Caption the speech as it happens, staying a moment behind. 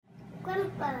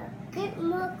Grandpa, get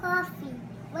more coffee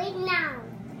right now.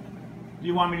 Do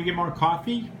you want me to get more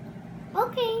coffee?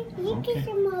 Okay, you get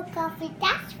some more coffee.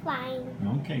 That's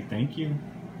fine. Okay, thank you.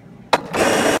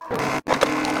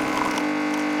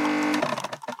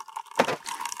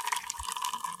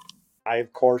 I,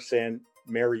 of course, am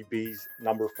Mary B's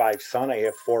number 5 son. I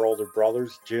have 4 older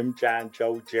brothers, Jim, John,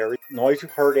 Joe, Jerry. Noise you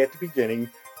heard at the beginning,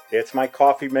 that's my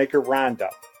coffee maker, Rhonda.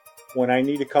 When I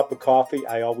need a cup of coffee,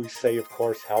 I always say, of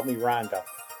course, help me, Rhonda.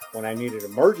 When I need an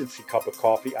emergency cup of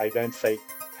coffee, I then say,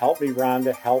 help me,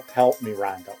 Rhonda, help me,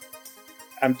 Rhonda.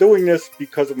 I'm doing this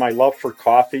because of my love for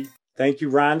coffee. Thank you,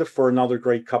 Rhonda, for another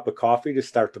great cup of coffee to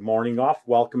start the morning off.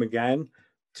 Welcome again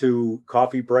to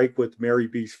Coffee Break with Mary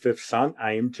B's 5th son.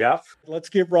 I am Jeff. Let's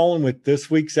get rolling with this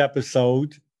week's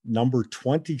episode, number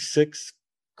 26,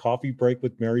 Coffee Break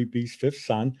with Mary B's 5th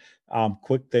son.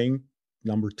 Quick thing,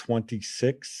 number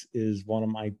 26 is one of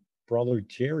my brother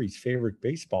Jerry's favorite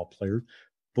baseball players,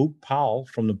 Boog Powell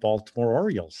from the Baltimore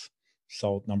Orioles.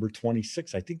 So number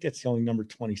 26, I think that's the only number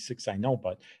 26 I know,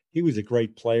 but he was a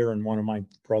great player and one of my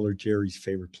brother Jerry's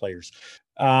favorite players.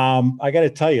 I got to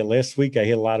tell you, last week I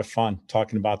had a lot of fun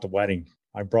talking about the wedding.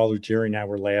 My brother Jerry and I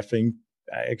were laughing,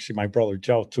 actually my brother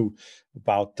Joe too,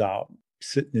 about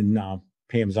sitting in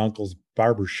Pam's uncle's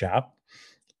barber shop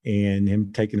and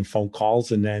him taking phone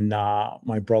calls. And then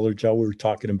my brother Joe, we were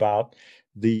talking about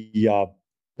the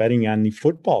betting on the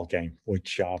football game,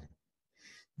 which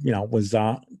was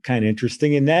kind of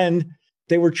interesting. And then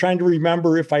they were trying to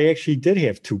remember if I actually did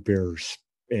have 2 bears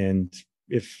and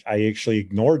if I actually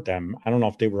ignored them. I don't know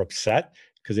if they were upset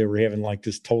because they were having like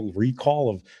this total recall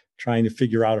of trying to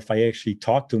figure out if I actually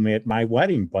talked to them at my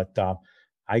wedding. But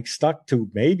I stuck to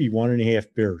maybe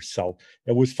 1.5 beers. So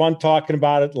it was fun talking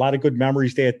about it. A lot of good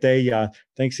memories that day.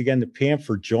 Thanks again to Pam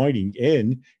for joining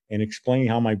in and explaining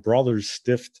how my brothers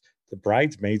stiffed the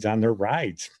bridesmaids on their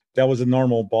rides. That was a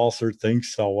normal Balser thing,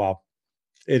 so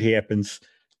it happens.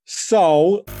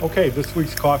 So, okay, this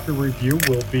week's coffee review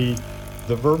will be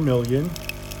the Vermilion,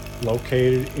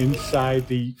 located inside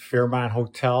the Fairmont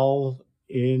Hotel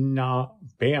in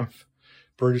Banff,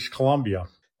 British Columbia.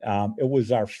 It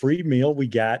was our free meal we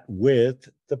got with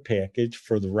the package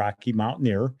for the Rocky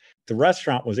Mountaineer. The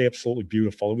restaurant was absolutely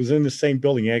beautiful. It was in the same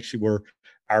building, actually, where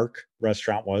Arc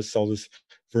Restaurant was, so this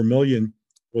Vermilion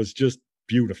was just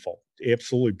beautiful.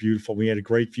 Absolutely beautiful. We had a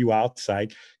great view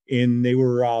outside, and they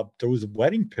were there was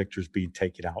wedding pictures being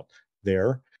taken out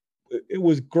there. It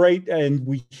was great, and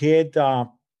we had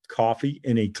coffee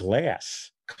in a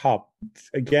glass cup.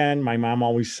 Again, my mom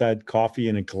always said coffee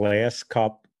in a glass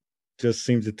cup just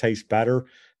seems to taste better,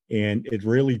 and it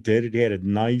really did. It had a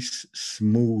nice,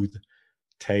 smooth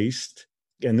taste,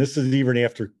 and this is even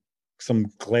after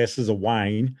some glasses of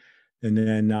wine. And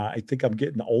then I think I'm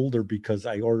getting older because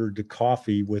I ordered the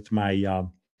coffee with my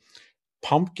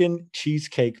pumpkin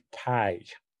cheesecake pie.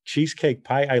 Cheesecake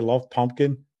pie, I love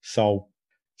pumpkin. So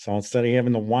instead of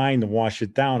having the wine to wash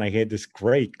it down, I had this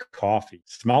great coffee.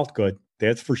 Smelled good,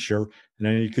 that's for sure. And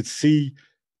then you could see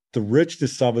the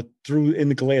richness of it through in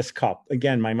the glass cup.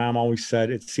 Again, my mom always said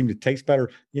it seemed to taste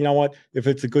better. You know what? If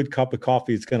it's a good cup of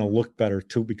coffee, it's going to look better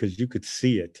too because you could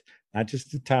see it, not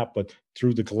just the top, but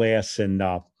through the glass. And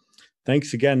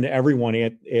thanks again to everyone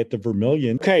at the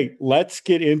Vermilion. Okay, let's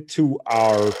get into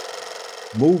our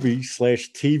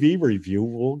movie/TV review.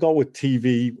 We'll go with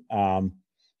TV.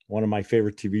 One of my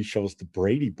favorite TV shows, The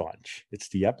Brady Bunch. It's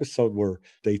the episode where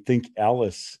they think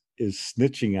Alice is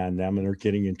snitching on them and are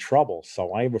getting in trouble.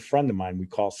 So I have a friend of mine we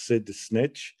call Sid the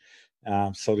Snitch.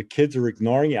 So the kids are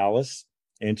ignoring Alice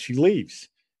and she leaves.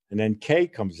 And then Kay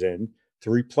comes in to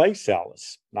replace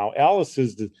Alice. Now, Alice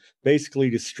is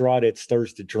basically the straw that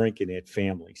stirs the drink in that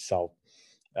family. So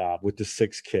with the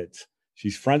 6 kids,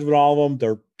 she's friends with all of them.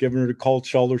 They're giving her the cold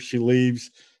shoulder. She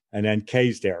leaves, and then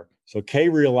Kay's there. So Kay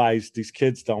realized these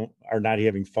kids are not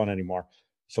having fun anymore.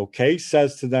 So Kay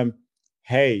says to them,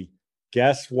 hey,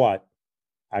 guess what?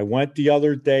 I went the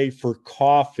other day for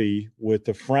coffee with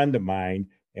a friend of mine,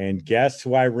 and guess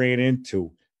who I ran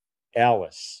into?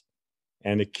 Alice.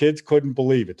 And the kids couldn't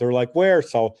believe it. They're like, where?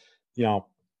 So,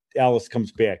 Alice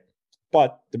comes back.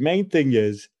 But the main thing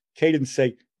is, Kay didn't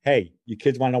say, hey, you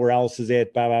kids want to know where Alice is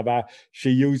at, blah, blah, blah. She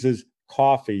uses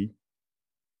coffee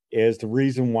as the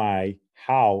reason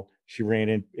how she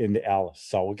ran into Alice.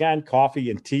 So again,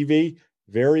 coffee and TV,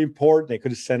 very important. They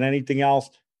could have said anything else.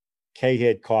 Kay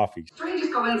had coffee.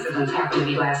 Strangest coincidence happened to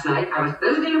me last night. I was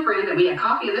visiting a friend and we had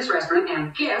coffee in this restaurant,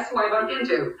 and guess who I bumped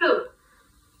into? Who?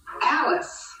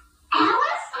 Alice.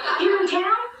 Alice? Here in town?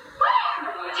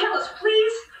 Where? Tell us,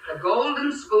 please. The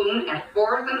Golden Spoon at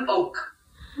 4th and Oak.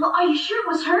 Well, are you sure it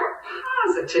was her?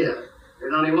 Positive.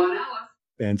 There's only one Alice.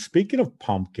 And speaking of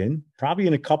pumpkin, probably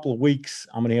in a couple of weeks,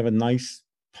 I'm going to have a nice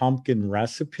pumpkin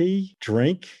recipe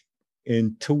drink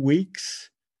in 2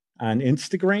 weeks on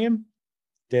Instagram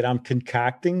that I'm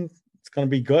concocting. It's going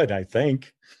to be good, I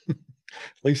think. At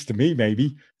least to me,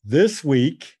 maybe. This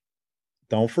week,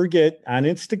 don't forget on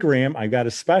Instagram, I got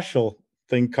a special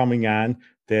thing coming on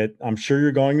that I'm sure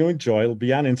you're going to enjoy. It'll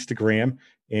be on Instagram.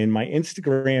 And my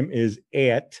Instagram is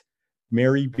at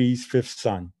Mary B's Fifth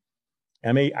Son.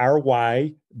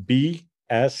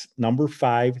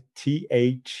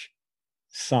 MARYBS5TH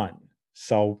Son.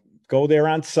 So go there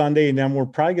on Sunday, and then we're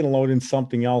probably going to load in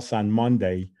something else on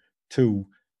Monday too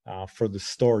for the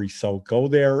story. So go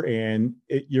there, and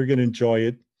you're going to enjoy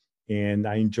it. And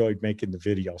I enjoyed making the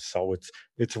video, so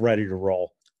it's ready to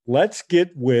roll. Let's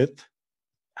get with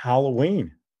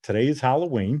Halloween. Today is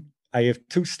Halloween. I have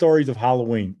 2 stories of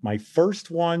Halloween. My first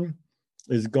one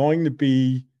is going to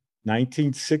be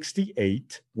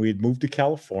 1968. We had moved to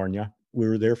California. We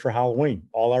were there for Halloween.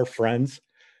 All our friends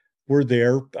were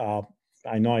there.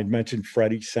 I know I'd mentioned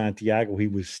Freddie Santiago. He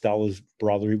was Stella's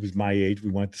brother. He was my age.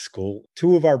 We went to school.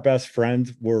 2 of our best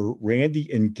friends were Randy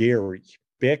and Gary.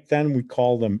 Back then, we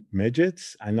called them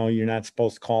midgets. I know you're not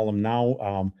supposed to call them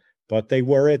now, but they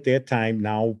were at that time.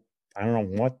 Now, I don't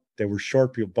know what. They were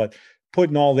short people. But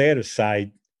putting all that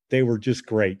aside, they were just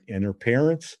great. And their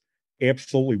parents,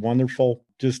 absolutely wonderful,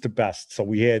 just the best. So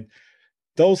we had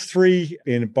those 3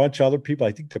 and a bunch of other people.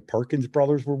 I think the Perkins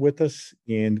brothers were with us,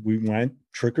 and we went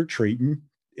trick-or-treating.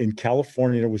 In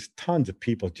California, there was tons of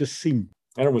people. It just seemed,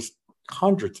 and there was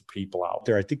hundreds of people out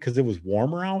there, I think, because it was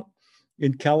warmer out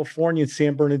in California, in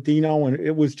San Bernardino, and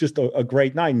it was just a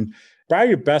great night. And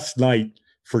probably the best night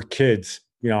for kids,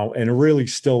 and it really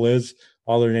still is,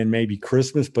 other than maybe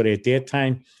Christmas. But at that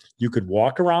time, you could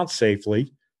walk around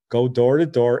safely, go door to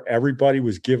door. Everybody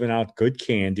was giving out good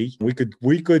candy. We could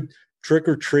trick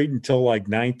or treat until like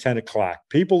 9, 10 o'clock.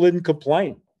 People didn't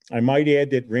complain. I might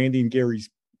add that Randy and Gary's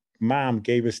mom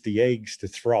gave us the eggs to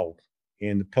throw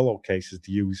and the pillowcases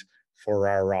to use for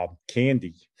our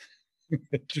candy.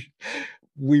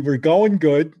 We were going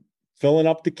good, filling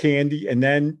up the candy, and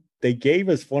then they gave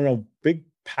us one of those big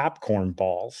popcorn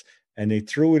balls, and they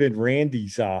threw it in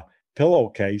Randy's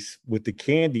pillowcase with the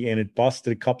candy, and it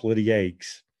busted a couple of the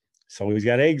eggs. So he's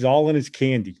got eggs all in his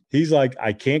candy. He's like,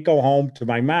 I can't go home to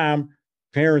my mom.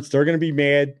 Parents, they're going to be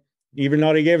mad. Even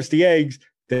though they gave us the eggs,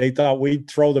 they thought we'd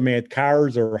throw them at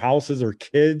cars or houses or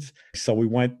kids. So we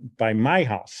went by my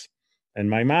house, and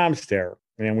my mom's there.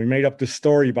 And we made up this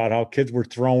story about how kids were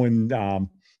throwing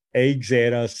eggs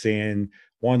at us, and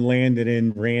one landed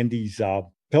in Randy's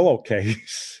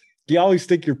pillowcase. You always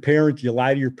think you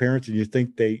lie to your parents, and you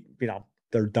think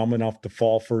they're dumb enough to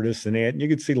fall for this and that. And you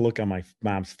could see the look on my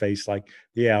mom's face like,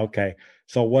 yeah, okay.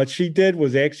 So what she did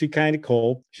was actually kind of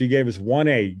cool. She gave us 1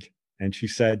 egg, and she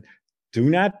said, do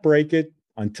not break it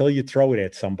until you throw it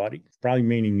at somebody. Probably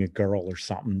meaning a girl or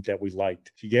something that we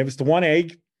liked. She gave us the 1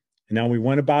 egg. And then we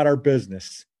went about our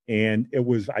business, and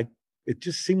it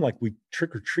just seemed like we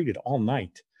trick-or-treated all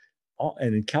night.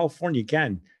 And in California,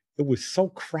 again, it was so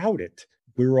crowded.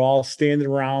 We were all standing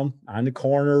around on the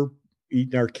corner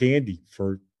eating our candy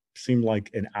for seemed like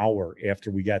an hour after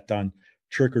we got done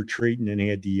trick-or-treating and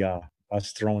had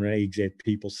us throwing eggs at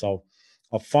people. So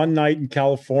a fun night in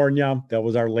California. That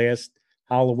was our last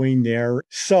Halloween there.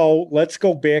 So let's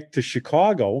go back to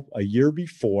Chicago a year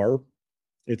before.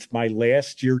 It's my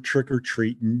last year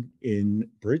trick-or-treating in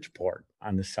Bridgeport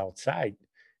on the south side.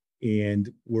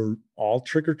 And we're all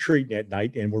trick-or-treating at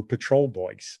night, and we're patrol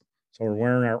boys. So we're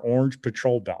wearing our orange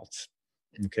patrol belts.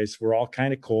 Okay, so we're all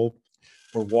kind of cool.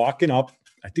 We're walking up,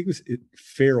 I think it was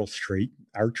Farrell Street,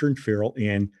 Archer and Farrell,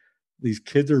 and these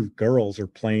kids or girls are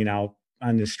playing out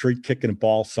on the street kicking a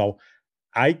ball. So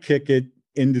I kick it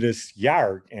into this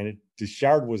yard, and this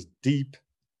yard was deep.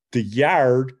 The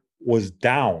yard was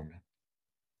down.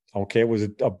 Okay, it was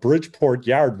a Bridgeport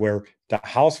yard where the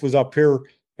house was up here,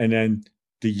 and then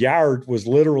the yard was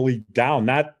literally down,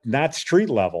 not street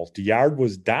level. The yard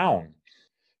was down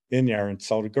in there. And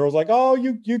so the girl's like, oh,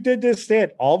 you did this,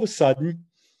 that. All of a sudden,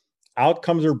 out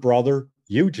comes her brother,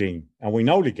 Eugene, and we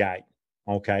know the guy.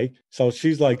 Okay, so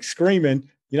she's like screaming,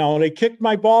 they kicked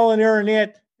my ball in there and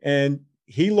that. And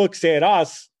he looks at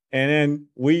us, and then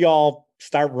we all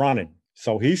start running.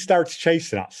 So he starts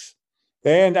chasing us.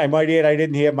 And I might add, I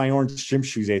didn't have my orange gym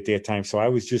shoes at that time, so I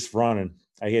was just running.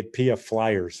 I had PF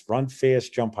flyers, run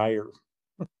fast, jump higher.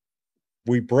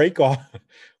 We break off,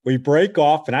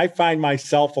 and I find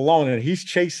myself alone, and he's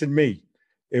chasing me.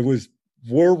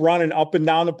 We're running up and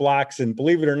down the blocks, and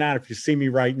believe it or not, if you see me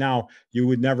right now, you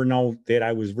would never know that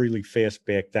I was really fast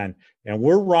back then. And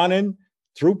we're running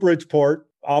through Bridgeport,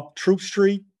 up Troop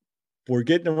Street, we're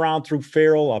getting around through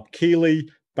Farrell, up Keeley,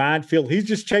 Bondfield. He's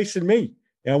just chasing me.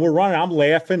 And we're running. I'm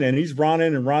laughing, and he's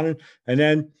running and running. And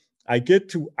then I get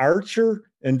to Archer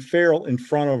and Farrell in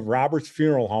front of Robert's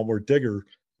funeral home where Digger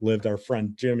lived, our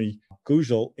friend Jimmy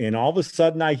Guzzel. And all of a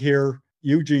sudden I hear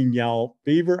Eugene yell,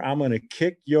 "Beaver, I'm going to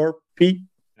kick your feet."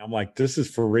 I'm like, this is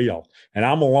for real. And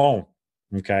I'm alone.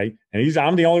 Okay. And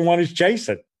I'm the only one who's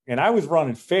chasing. And I was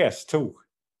running fast too.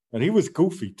 And he was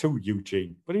goofy too,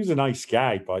 Eugene. But he was a nice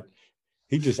guy. But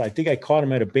I think I caught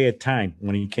him at a bad time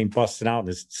when he came busting out and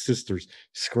his sister's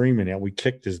screaming and we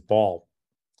kicked his ball.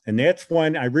 And that's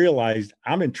when I realized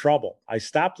I'm in trouble. I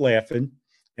stopped laughing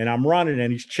and I'm running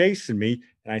and he's chasing me.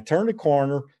 And I turn the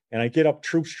corner and I get up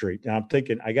Troop Street. And I'm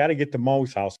thinking, I got to get to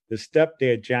Moe's house. His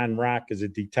stepdad, John Rock, is a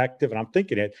detective. And I'm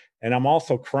thinking it. And I'm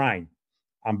also crying.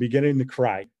 I'm beginning to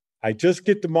cry. I just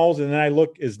get to Moe's and then I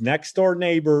look, his next door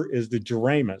neighbor is the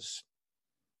Jaramas.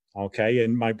 Okay.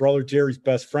 And my brother Jerry's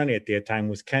best friend at that time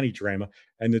was Kenny Jarama.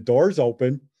 And the door's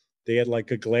open. They had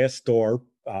like a glass door,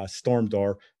 storm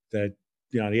door that,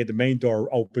 they had the main door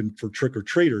open for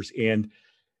trick-or-treaters. And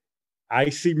I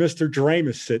see Mr.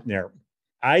 Jarama sitting there.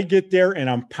 I get there and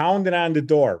I'm pounding on the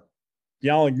door,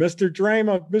 yelling, "Mr.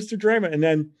 Jarama, Mr. Jarama." And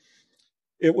then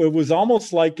it was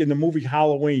almost like in the movie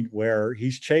Halloween where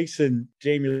he's chasing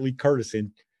Jamie Lee Curtis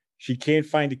and she can't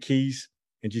find the keys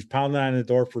and she's pounding on the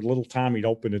door for little Tommy to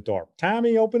open the door.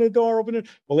 "Tommy, open the door, open it."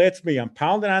 Well, that's me. I'm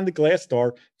pounding on the glass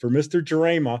door for Mr.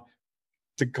 Jarama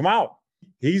to come out.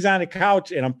 He's on the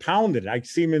couch and I'm pounding. I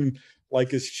see him in like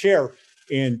his chair.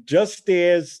 And just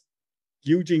as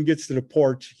Eugene gets to the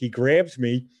porch, he grabs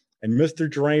me and Mr.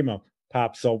 Jarama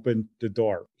pops open the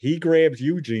door. He grabs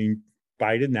Eugene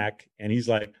by the neck and he's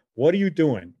like, "What are you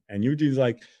doing?" And Eugene's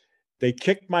like, "They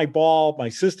kicked my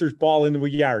sister's ball into the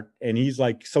yard." And he's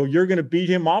like, "So you're going to beat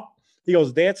him up?" He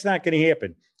goes, "That's not going to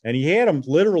happen." And he had him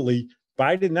literally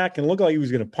by the neck and looked like he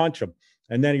was going to punch him.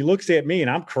 And then he looks at me and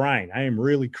I'm crying. I am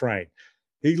really crying.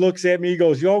 He looks at me. He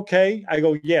goes, "You okay?" I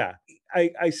go, "Yeah."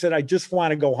 I said, "I just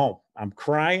want to go home. I'm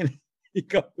crying." He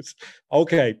goes,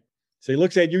 "Okay." So he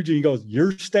looks at Eugene. He goes,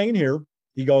 "You're staying here."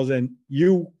 He goes, and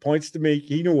you points to me.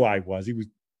 He knew who I was.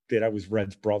 I was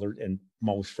Red's brother and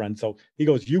Moe's friend. So he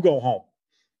goes, "You go home."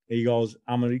 And he goes,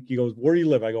 "Where do you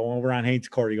live?" I go, "Over on Haynes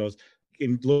Court." He goes,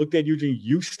 and looked at Eugene,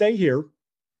 "You stay here.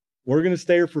 We're going to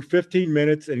stay here for 15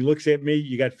 minutes. And he looks at me.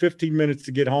 "You got 15 minutes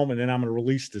to get home. And then I'm going to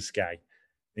release this guy."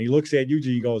 And he looks at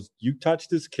Eugene. He goes, "You touch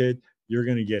this kid, you're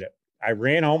going to get it." I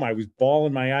ran home. I was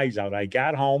bawling my eyes out. I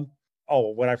got home. Oh,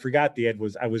 what I forgot, Dad,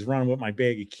 was I was running with my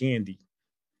bag of candy.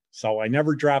 So I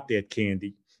never dropped that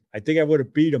candy. I think I would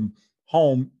have beat him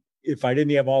home if I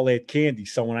didn't have all that candy.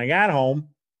 So when I got home,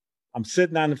 I'm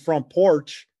sitting on the front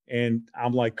porch and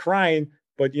I'm like crying.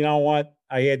 But you know what?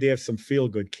 I had to have some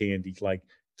feel-good candy, like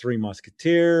Three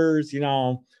Musketeers,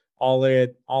 all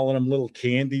of them little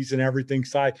candies and everything.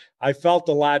 So I felt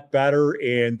a lot better.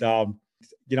 And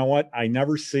you know what? I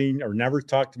never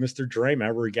talked to Mr. Jarama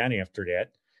ever again after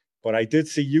that. But I did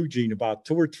see Eugene about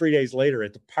 2 or 3 days later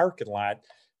at the parking lot.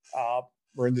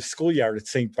 We're in the schoolyard at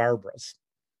St. Barbara's.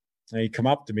 And he come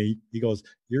up to me. He goes,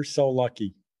 "You're so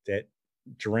lucky that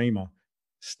Jarama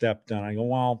stepped on." I go,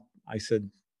 "Well," I said,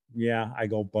 "Yeah." I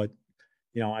go, "But,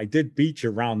 I did beat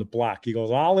you around the block." He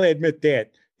goes, "I'll admit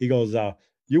that." He goes,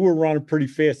 "You were running pretty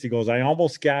fast." He goes, "I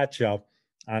almost got you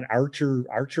on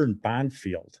Archer and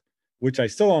Bondfield," which I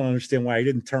still don't understand why I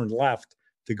didn't turn left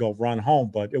to go run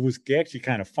home. But it was actually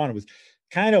kind of fun. It was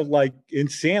kind of like in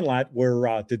Sandlot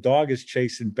where the dog is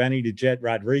chasing Benny the Jet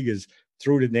Rodriguez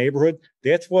through the neighborhood.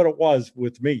 That's what it was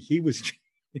with me. He was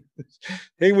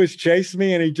chasing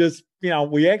me and he just,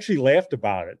 we actually laughed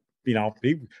about it.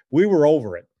 We were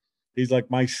over it. He's like,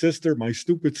 my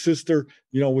stupid sister,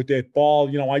 with that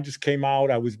ball, I just came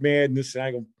out. I was mad and this, and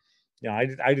I go, I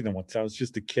didn't know what to say. I was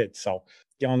just a kid. So,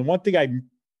 and one thing I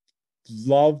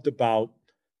loved about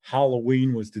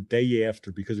Halloween was the day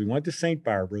after, because we went to St.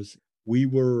 Barbara's. We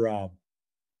were,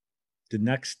 the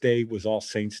next day was All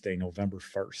Saints Day, November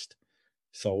 1st.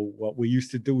 So what we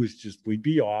used to do is we'd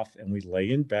be off and we'd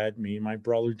lay in bed, me and my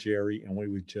brother Jerry, and we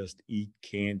would just eat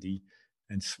candy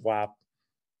and swap,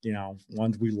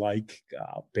 ones we like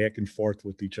back and forth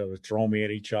with each other, throw them at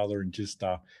each other, and just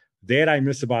that I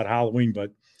miss about Halloween.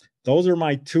 But those are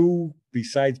my two,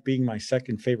 besides being my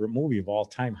second favorite movie of all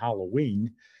time,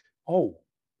 Halloween. Oh,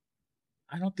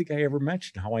 I don't think I ever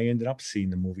mentioned how I ended up seeing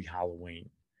the movie Halloween.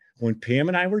 When Pam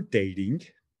and I were dating,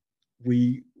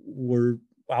 we were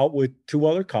out with two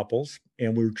other couples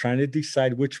and we were trying to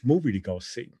decide which movie to go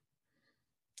see.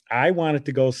 I wanted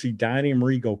to go see Donnie and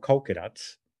Marie Go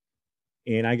Coconuts,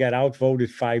 and I got outvoted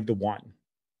 5-1.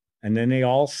 And then they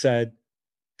all said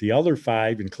the other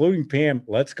 5, including Pam,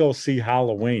 let's go see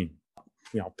Halloween.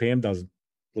 Pam doesn't,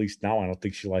 at least now I don't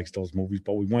think she likes those movies,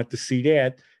 but we went to see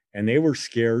that and they were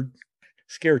scared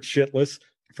shitless,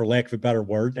 for lack of a better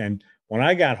word. And when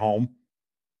I got home,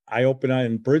 I opened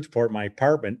in Bridgeport, my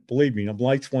apartment. Believe me, the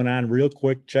lights went on real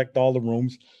quick, checked all the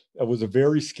rooms. It was a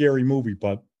very scary movie,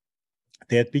 but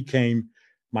that became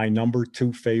my number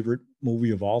 2 favorite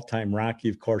movie of all time. Rocky,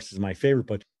 of course, is my favorite,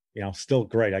 but still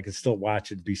great. I can still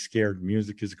watch it, be scared.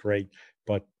 Music is great,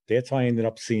 but that's how I ended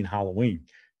up seeing Halloween.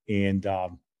 And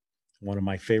one of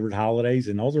my favorite holidays,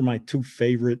 and those are my 2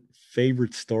 favorite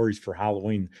stories for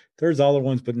Halloween. There's other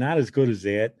ones, but not as good as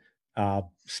that.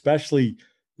 Especially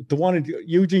the one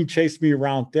Eugene chased me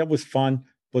around. That was fun.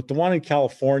 But the one in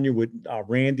California with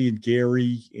Randy and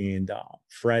Gary and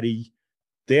Freddie,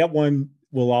 that one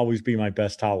will always be my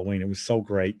best Halloween. It was so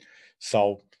great.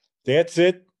 So that's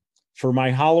it for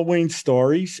my Halloween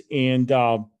stories. And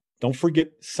don't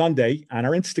forget, Sunday on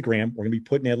our Instagram, we're going to be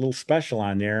putting that little special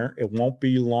on there. It won't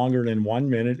be longer than 1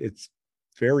 minute. It's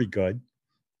very good.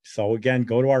 So again,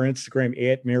 go to our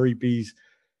Instagram at Mary B's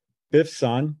Fifth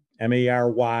Son,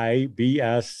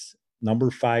 MARYBS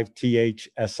 5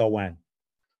 THSON.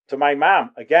 To my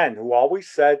mom, again, who always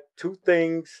said 2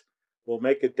 things will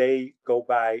make a day go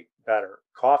by better: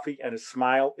 coffee and a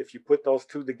smile. If you put those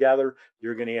 2 together,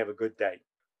 you're going to have a good day.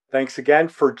 Thanks again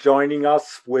for joining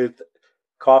us with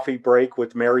Coffee Break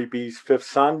with Mary B's Fifth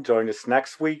Son. Join us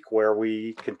next week where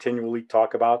we continually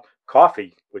talk about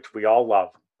coffee, which we all love.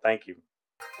 Thank you.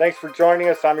 Thanks for joining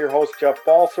us. I'm your host, Jeff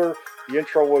Balser. The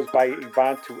intro was by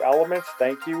Yvonne Two Elements.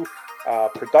 Thank you.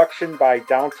 Production by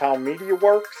Downtown Media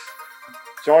Works.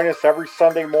 Join us every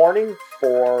Sunday morning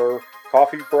for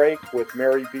Coffee Break with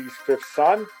Mary B's Fifth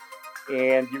Son.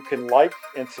 And you can like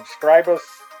and subscribe us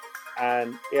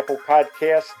on Apple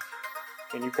Podcasts.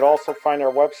 And you can also find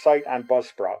our website on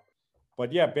Buzzsprout.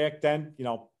 But yeah, back then,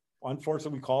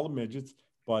 unfortunately we call them midgets,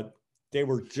 but they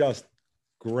were just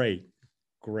great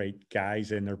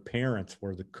guys. And their parents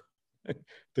were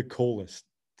the coolest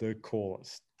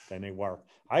than they were.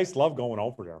 I just love going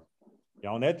over there.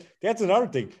 And that's another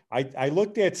thing. I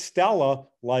looked at Stella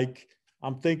like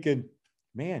I'm thinking,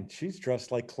 man, she's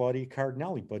dressed like Claudia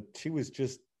Cardinelli, but she was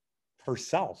just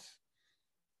herself.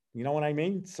 You know what I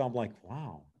mean? So I'm like,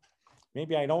 wow,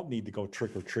 maybe I don't need to go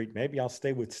trick or treat. Maybe I'll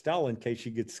stay with Stella in case she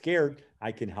gets scared.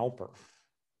 I can help her.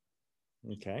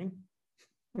 Okay.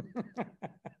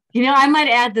 I might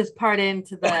add this part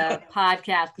into the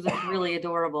podcast because it's really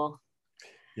adorable.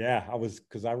 Yeah,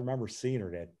 because I remember seeing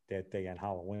her that day on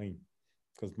Halloween,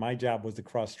 because my job was to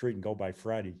cross the street and go by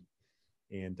Freddie.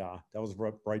 And that was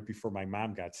right before my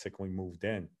mom got sick when we moved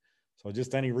in. So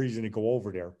just any reason to go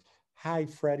over there. Hi,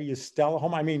 Freddie, is Stella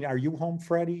home? I mean, are you home,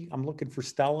 Freddie? I'm looking for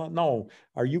Stella. No,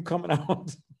 are you coming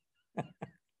out?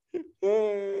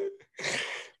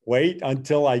 Wait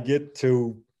until I get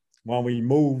to when we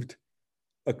moved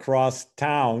across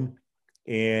town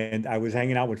and I was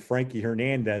hanging out with Frankie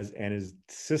Hernandez and his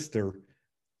sister,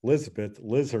 Liz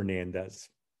Hernandez,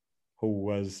 who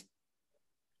was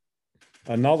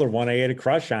another one I had a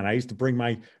crush on. I used to bring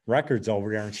my records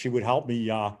over there and she would help me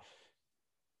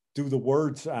do the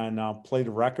words and play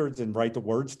the records and write the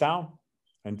words down.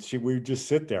 And we would just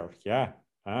sit there. Yeah.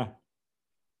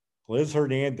 Liz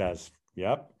Hernandez.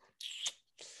 Yep.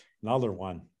 Another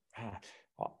one.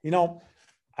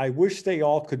 I wish they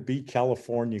all could be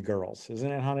California girls. Isn't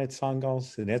that how that song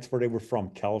goes? And that's where they were from,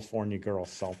 California girls.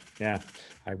 So yeah,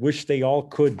 I wish they all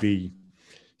could be.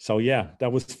 So yeah,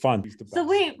 that was fun. So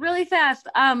wait, really fast.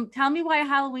 Tell me why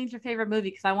Halloween's your favorite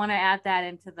movie, because I want to add that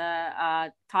into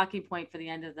the talking point for the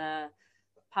end of the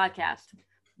podcast.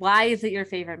 Why is it your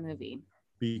favorite movie?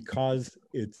 Because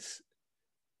it's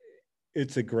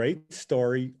a great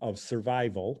story of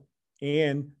survival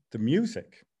and the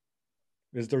music.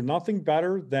 Is there nothing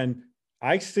better than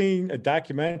I seen a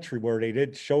documentary where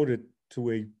they showed it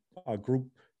to a group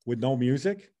with no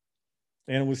music,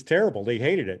 and it was terrible. They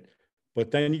hated it.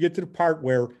 But then you get to the part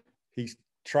where he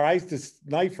tries to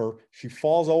knife her. She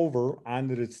falls over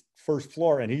onto the first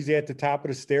floor, and he's at the top of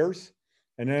the stairs.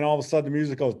 And then all of a sudden the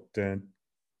music goes, dun,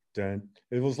 dun.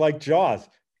 It was like Jaws,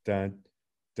 dun,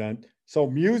 dun. So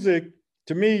music,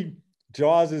 to me,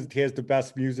 Jaws has the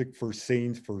best music for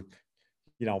scenes, for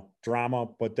drama,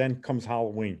 but then comes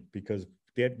Halloween because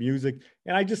that music,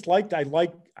 and I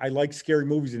like scary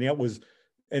movies, and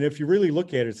and if you really look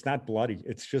at it, it's not bloody,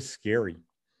 it's just scary.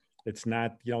 It's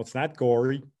not, it's not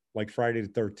gory like Friday the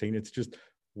 13th. It's just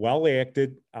well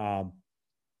acted, and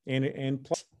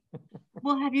plus.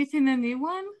 Well, have you seen the new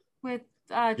one with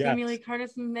Jamie Lee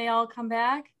Curtis and they all come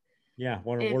back? Yeah,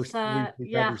 one of the worst.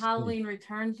 Halloween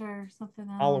Returns or something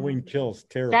else. Halloween Kills,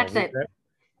 terrible. That's it.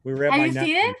 We were at Have my you seen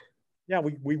nephew. it? Yeah,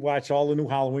 we watched all the new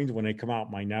Halloweens when they come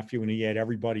out. My nephew, and he had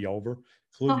everybody over,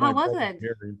 including how my was brother it?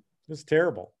 Jerry. It was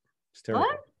terrible. It's terrible.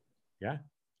 What? Yeah, it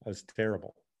was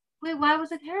terrible Wait, why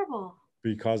was it terrible?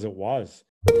 because it was.